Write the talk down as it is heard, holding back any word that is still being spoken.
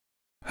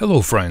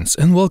Hello friends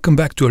and welcome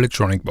back to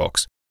Electronic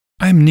Box.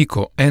 I'm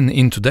Nico and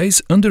in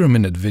today's under a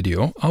minute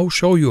video I'll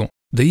show you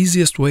the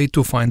easiest way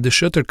to find the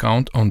shutter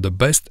count on the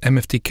best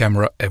MFT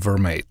camera ever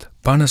made,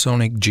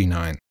 Panasonic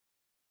G9.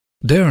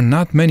 There are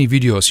not many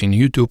videos in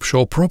YouTube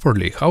show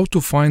properly how to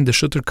find the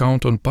shutter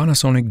count on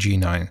Panasonic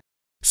G9.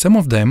 Some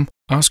of them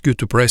ask you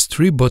to press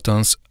 3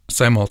 buttons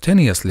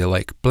simultaneously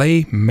like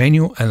play,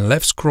 menu and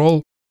left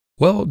scroll.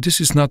 Well, this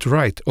is not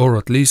right, or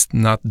at least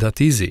not that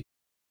easy.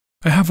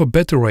 I have a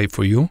better way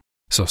for you.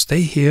 So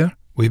stay here,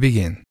 we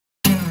begin.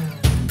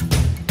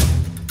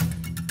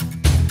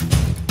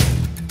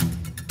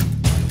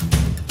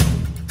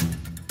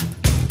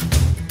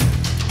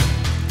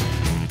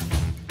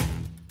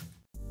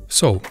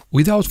 So,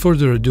 without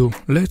further ado,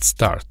 let's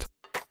start.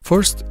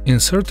 First,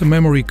 insert a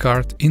memory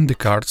card in the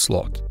card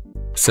slot.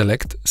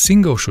 Select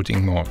single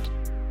shooting mode.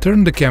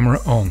 Turn the camera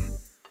on.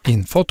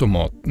 In photo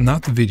mode,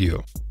 not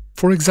video.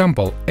 For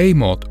example, A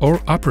mode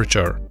or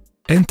aperture.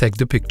 And take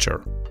the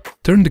picture.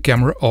 Turn the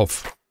camera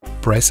off.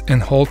 Press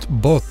and hold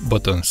both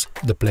buttons,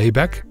 the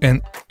playback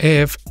and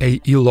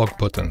AF/AE lock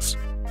buttons,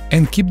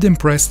 and keep them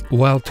pressed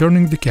while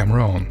turning the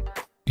camera on.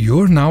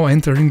 You are now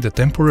entering the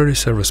temporary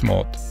service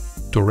mode.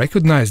 To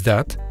recognize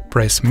that,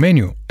 press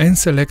Menu and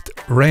select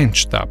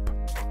Range tab,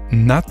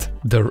 not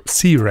the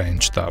C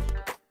Range tab.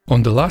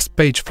 On the last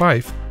page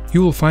 5,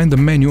 you will find the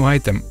menu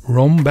item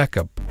ROM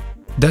Backup.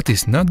 That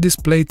is not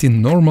displayed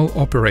in normal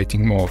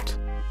operating mode.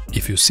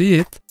 If you see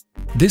it,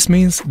 this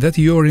means that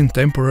you are in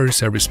temporary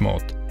service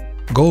mode.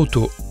 Go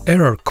to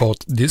Error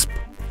Code Disp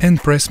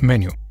and press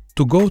Menu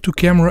to go to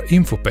Camera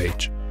Info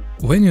page.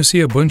 When you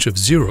see a bunch of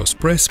zeros,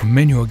 press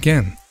Menu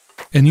again,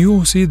 and you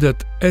will see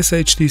that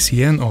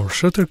SHTCN or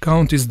shutter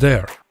count is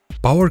there,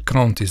 power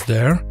count is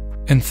there,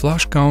 and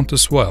flash count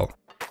as well.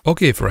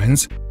 Okay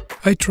friends,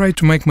 I try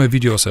to make my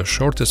videos as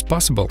short as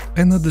possible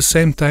and at the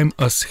same time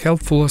as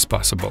helpful as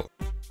possible.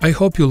 I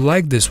hope you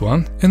like this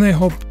one and I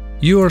hope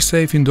you are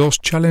safe in those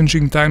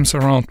challenging times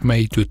around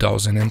May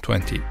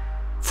 2020.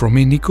 From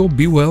me, Nico,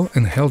 be well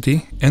and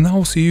healthy, and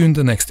I'll see you in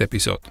the next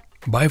episode.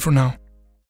 Bye for now.